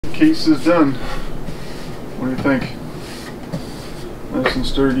bookcase is done. What do you think? Nice and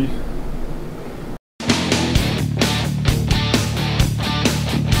sturdy.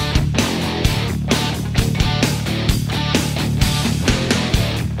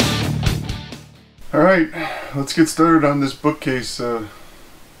 Alright, let's get started on this bookcase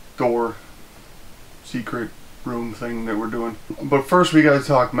door secret room thing that we're doing. But first we gotta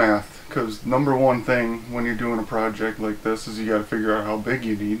talk math, because number one thing when you're doing a project like this is you gotta figure out how big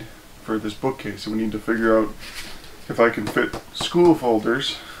you need for this bookcase. We need to figure out if I can fit school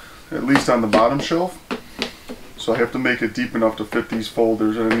folders, at least on the bottom shelf. So I have to make it deep enough to fit these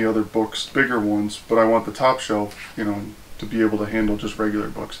folders and any other books, bigger ones, but I want the top shelf, you know, to be able to handle just regular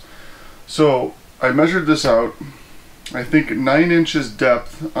books. So I measured this out. I think 9 inches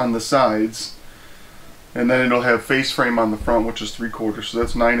depth on the sides, and then it'll have face frame on the front, which is 3/4, so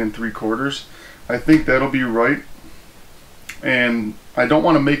that's 9 3/4. I think that'll be right. And I don't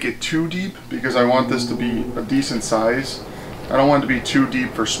want to make it too deep because I want this to be a decent size. I don't want it to be too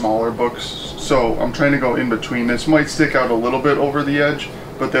deep for smaller books, so I'm trying to go in between. This might stick out a little bit over the edge,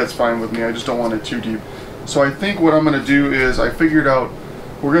 but that's fine with me. I just don't want it too deep. So I think what I'm going to do is, I figured out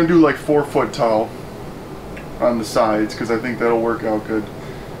we're going to do like 4 foot tall on the sides because I think that'll work out good.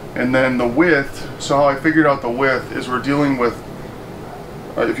 And then the width, so how I figured out the width is we're dealing with,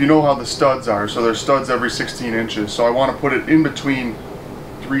 if you know how the studs are, so there's studs every 16 inches. So I want to put it in between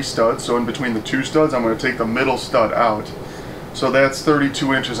 3 studs, so in between the 2 studs, I'm going to take the middle stud out. So that's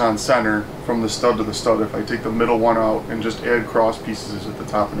 32 inches on center from the stud to the stud if I take the middle one out and just add cross pieces at the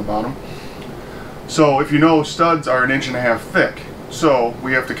top and the bottom. So if you know, studs are 1.5 inches thick. So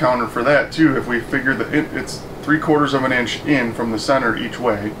we have to counter for that too. If we figure that it's 3/4 of an inch in from the center each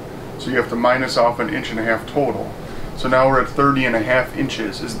way, so you have to minus off 1.5 inches total. So now we're at 30.5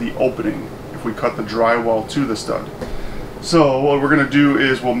 inches is the opening if we cut the drywall to the stud. So what we're going to do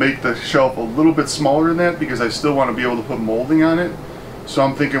is we'll make the shelf a little bit smaller than that because I still want to be able to put molding on it. So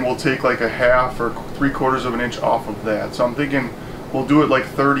I'm thinking we'll take like 1/2 or 3/4 of an inch off of that. So I'm thinking we'll do it like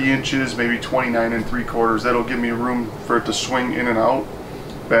 30 inches, maybe 29 3/4. That'll give me room for it to swing in and out,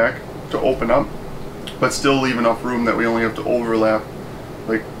 back, to open up, but still leave enough room that we only have to overlap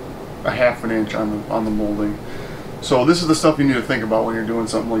like 1/2 inch on the molding. So this is the stuff you need to think about when you're doing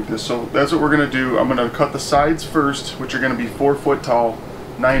something like this. So that's what we're going to do. I'm going to cut the sides first, which are going to be 4 foot tall,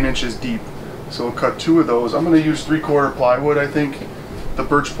 9 inches deep. So we'll cut 2 of those. I'm going to use 3/4 plywood, I think. The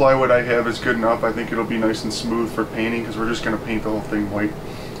birch plywood I have is good enough. I think it'll be nice and smooth for painting because we're just going to paint the whole thing white.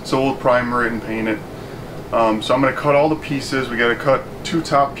 So we'll primer it and paint it. So I'm going to cut all the pieces. We got to cut 2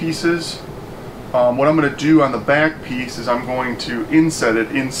 top pieces. What I'm going to do on the back piece is I'm going to inset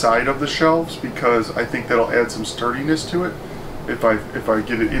it inside of the shelves because I think that'll add some sturdiness to it if I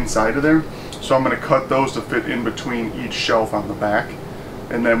get it inside of there. So I'm going to cut those to fit in between each shelf on the back,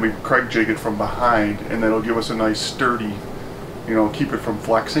 and then we Craig jig it from behind, and that'll give us a nice sturdy, you know, keep it from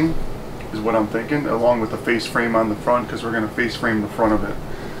flexing is what I'm thinking, along with the face frame on the front because we're going to face frame the front of it.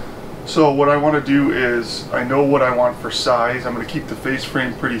 So what I want to do is, I know what I want for size. I'm going to keep the face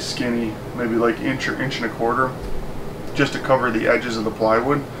frame pretty skinny, maybe like 1 or 1.25 inches, just to cover the edges of the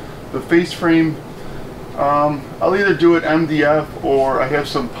plywood. The face frame, I'll either do it MDF or I have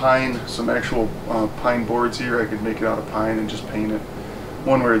some pine, some actual pine boards here. I could make it out of pine and just paint it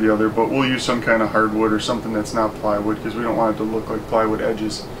one way or the other, but we'll use some kind of hardwood or something that's not plywood because we don't want it to look like plywood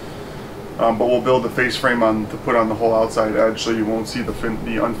edges. But we'll build the face frame to put on the whole outside edge so you won't see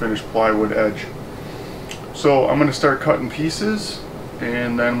the unfinished plywood edge. So I'm going to start cutting pieces,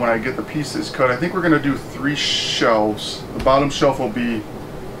 and then when I get the pieces cut, I think we're going to do 3 shelves. The bottom shelf will be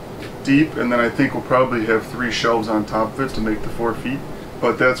deep, and then I think we'll probably have 3 shelves on top of it to make the 4 feet.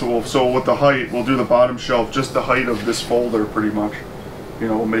 But that's what so with the height, we'll do the bottom shelf just the height of this folder pretty much. You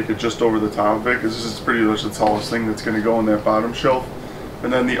know, we'll make it just over the top of it because this is pretty much the tallest thing that's going to go in that bottom shelf.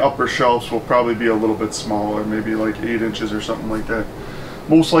 And then the upper shelves will probably be a little bit smaller, maybe like 8 inches or something like that.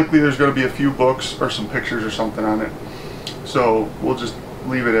 Most likely there's going to be a few books or some pictures or something on it. So we'll just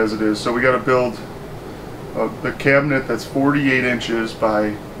leave it as it is. So we got to build the cabinet that's 48 inches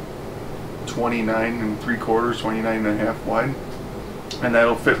by 29 3/4, 29.5 wide. And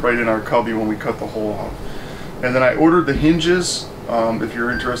that'll fit right in our cubby when we cut the hole out. And then I ordered the hinges. If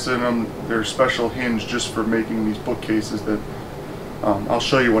you're interested in them, they're special hinge just for making these bookcases that I'll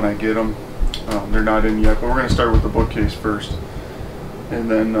show you when I get them. They're not in yet, but we're going to start with the bookcase first, and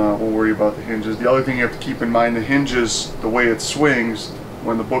then we'll worry about the hinges. The other thing you have to keep in mind, the hinges, the way it swings,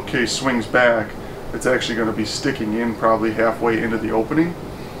 when the bookcase swings back, it's actually going to be sticking in probably halfway into the opening,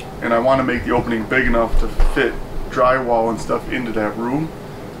 and I want to make the opening big enough to fit drywall and stuff into that room.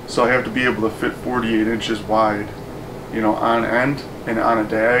 So I have to be able to fit 48 inches wide, you know, on end and on a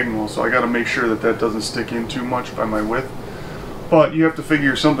diagonal, so I got to make sure that that doesn't stick in too much by my width. But you have to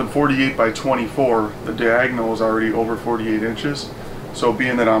figure something 48 by 24, the diagonal is already over 48 inches. So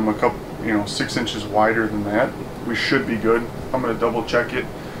being that I'm a couple, 6 inches wider than that, we should be good. I'm going to double check it,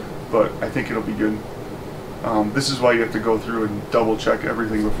 but I think it'll be good. This is why you have to go through and double check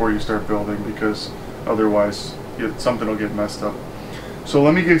everything before you start building, because otherwise something will get messed up. So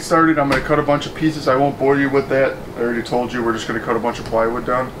let me get started. I'm going to cut a bunch of pieces. I won't bore you with that. I already told you we're just going to cut a bunch of plywood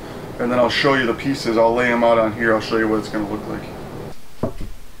down, and then I'll show you the pieces. I'll lay them out on here. I'll show you what it's going to look like.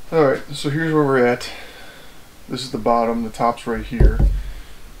 Alright, so here's where we're at. This is the bottom, the top's right here.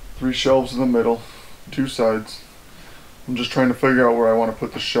 3 shelves in the middle, 2 sides. I'm just trying to figure out where I want to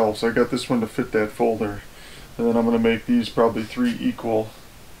put the shelves. I got this one to fit that folder. And then I'm going to make these probably 3 equal,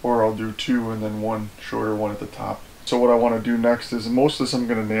 or I'll do 2 and then 1 shorter one at the top. So what I want to do next is, most of this I'm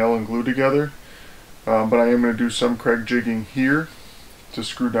going to nail and glue together. But I am going to do some Craig jigging here to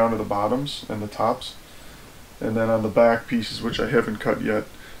screw down to the bottoms and the tops. And then on the back pieces, which I haven't cut yet,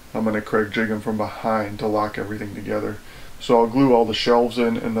 I'm going to Craig jig them from behind to lock everything together. So I'll glue all the shelves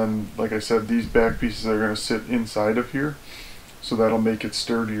in, and then, like I said, these back pieces are going to sit inside of here. So that'll make it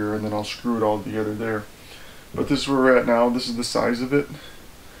sturdier, and then I'll screw it all together there. But this is where we're at now. This is the size of it.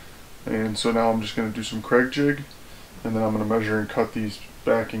 And so now I'm just going to do some Craig jig, and then I'm going to measure and cut these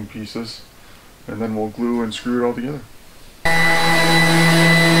backing pieces, and then we'll glue and screw it all together.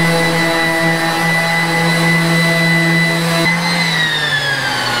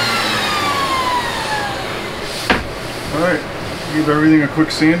 Alright, give everything a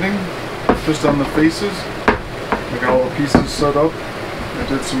quick sanding, just on the faces. I got all the pieces set up. I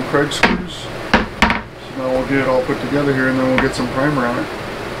did some Craig screws. So now we'll get it all put together here, and then we'll get some primer on it.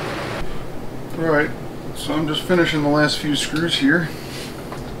 Alright, so I'm just finishing the last few screws here.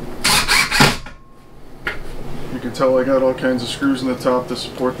 You can tell I got all kinds of screws in the top to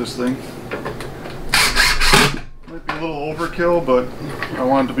support this thing. Might be a little overkill, but I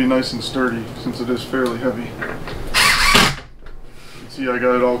want it to be nice and sturdy since it is fairly heavy. See, I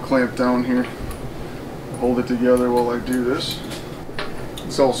got it all clamped down here. Hold it together while I do this.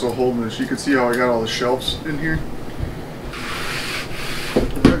 It's also holding this. You can see how I got all the shelves in here.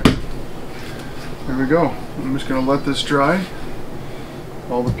 Alright, there we go. I'm just going to let this dry.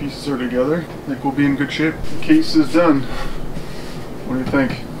 All the pieces are together. I think we'll be in good shape. The case is done. What do you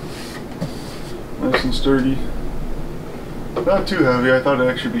think? Nice and sturdy. Not too heavy. I thought it'd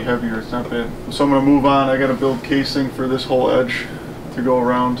actually be heavier. It's not bad. So I'm going to move on. I got to build casing for this whole edge to go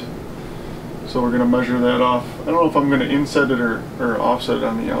around. So we're going to measure that off. I don't know if I'm going to inset it or offset it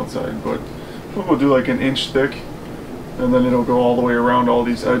on the outside, but we'll do like 1 inch thick, and then it'll go all the way around all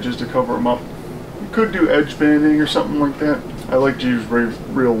these edges to cover them up. You could do edge banding or something like that. I like to use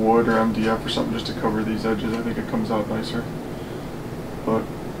real wood or MDF or something just to cover these edges. I think it comes out nicer. But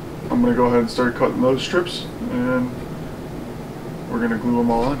I'm going to go ahead and start cutting those strips, and we're going to glue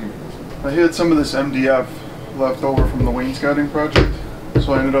them all on here. I had some of this MDF left over from the wainscoting project,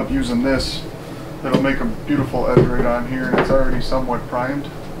 so I ended up using this. It'll make a beautiful edge right on here, and it's already somewhat primed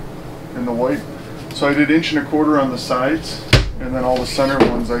in the white. So I did 1.25 inches on the sides, and then all the center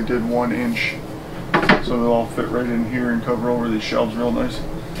ones I did 1 inch, so they'll all fit right in here and cover over these shelves real nice.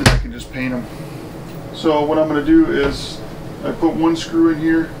 And I can just paint them. So what I'm going to do is I put 1 screw in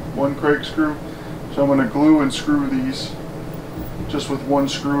here, 1 Craig screw. So I'm going to glue and screw these just with 1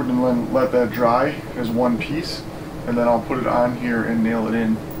 screw, and then let that dry as 1 piece, and then I'll put it on here and nail it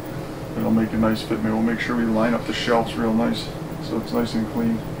in. It'll make a nice fit. We'll make sure we line up the shelves real nice so it's nice and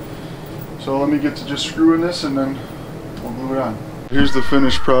clean. So let me get to just screwing this, and then we'll glue it on. Here's the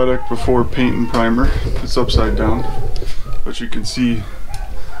finished product before paint and primer. It's upside down, but you can see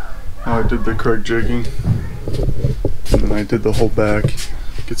how I did the Craig jigging, and then I did the whole back.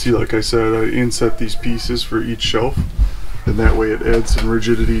 You can see, like I said, I inset these pieces for each shelf, and that way it adds some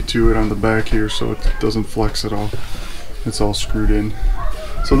rigidity to it on the back here so it doesn't flex at all. It's all screwed in.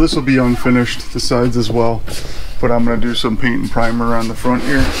 So this will be unfinished, the sides as well, but I'm going to do some paint and primer on the front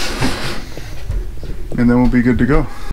here, and then we'll be good to go.